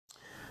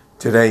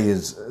Today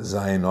is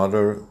Zayin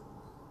Adar,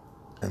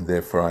 and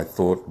therefore I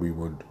thought we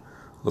would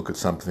look at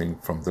something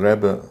from the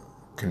Rebbe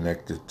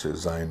connected to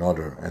Zayin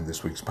Adar and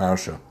this week's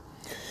parsha.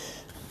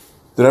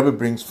 The Rebbe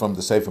brings from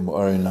the Sefer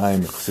Ma'or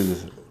Einayim,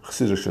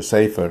 Chassidische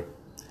Sefer,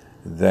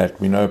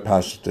 that we know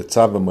Parsha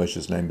Tetzaveh,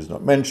 Moshe's name is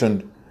not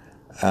mentioned,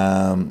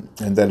 and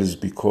that is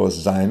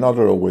because Zayin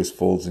Adar always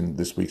falls in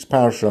this week's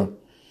parsha,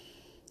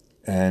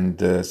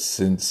 and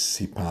since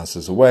he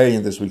passes away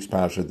in this week's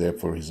parsha,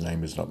 therefore his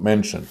name is not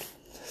mentioned.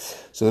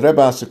 So the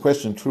Rebbe asks the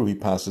question, true, he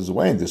passes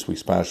away in this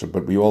week's parsha,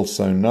 but we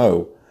also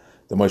know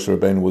that Moshe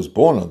Rabbeinu was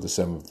born on the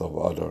 7th of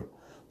Adar.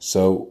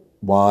 So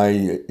why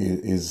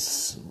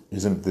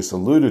isn't this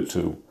alluded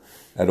to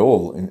at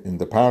all in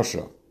the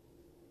parsha?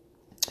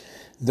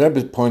 The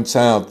Rebbe points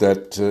out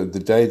that the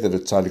day that a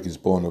tzaddik is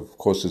born, of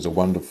course, is a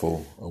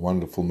wonderful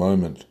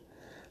moment.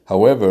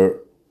 However,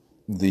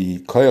 the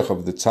koyach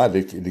of the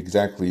tzaddik, it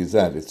exactly is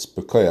that. It's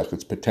bekoyach,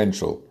 it's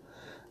potential.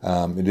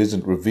 It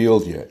isn't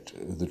revealed yet.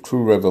 The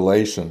true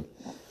revelation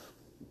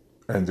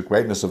and the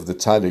greatness of the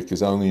tzaddik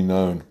is only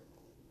known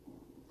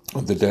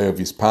on the day of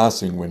his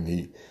passing, when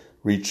he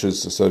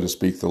reaches, so to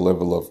speak, the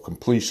level of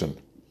completion.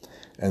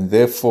 And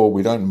therefore,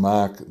 we don't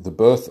mark the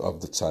birth of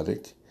the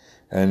tzaddik,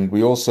 and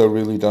we also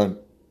really don't,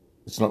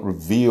 it's not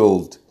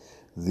revealed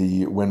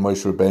when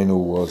Moshe Rabbeinu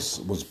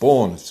was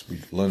born. We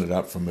learn it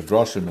out from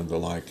Midrashim and the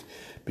like,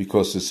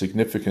 because the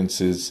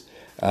significance is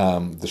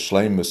the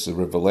shleimus, the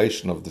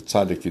revelation of the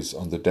tzaddik is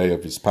on the day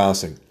of his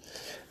passing.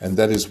 And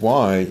that is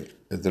why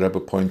the Rebbe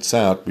points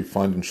out, we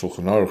find in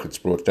Shulchan Aruch, it's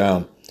brought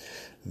down,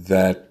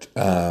 that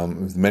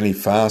many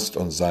fast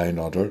on Zayin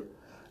Adar,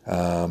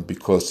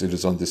 because it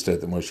is on this day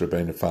that Moshe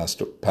Rabbeinu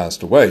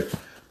passed away.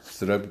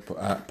 So the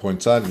Rebbe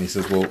points out, and he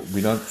says, well,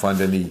 we don't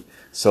find any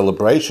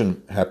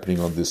celebration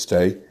happening on this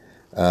day,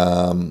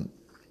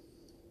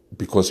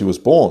 because he was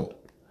born.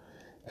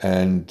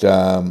 And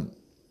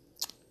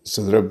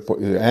so the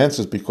Rebbe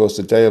answers, because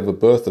the day of the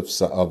birth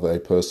of a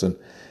person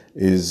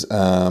is,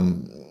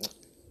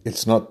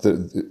 it's not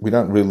we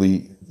don't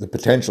really, the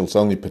potential, it's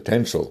only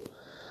potential.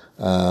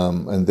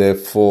 And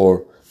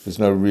therefore, there's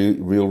no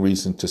real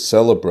reason to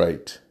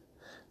celebrate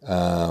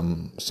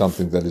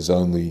something that is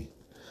only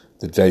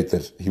the date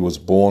that he was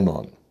born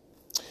on.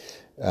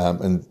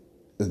 And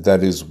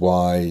that is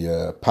why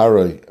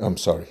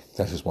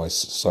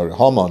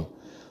Haman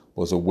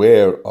was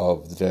aware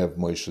of the day of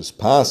Moshe's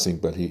passing,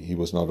 but he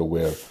was not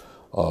aware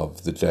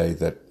of the day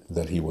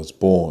that he was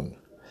born.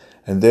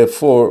 And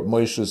therefore,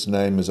 Moshe's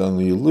name is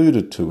only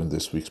alluded to in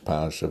this week's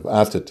parsha of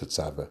After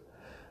Tetzaveh,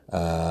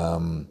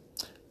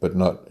 but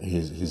not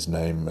his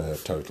name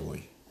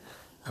totally.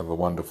 Have a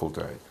wonderful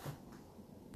day.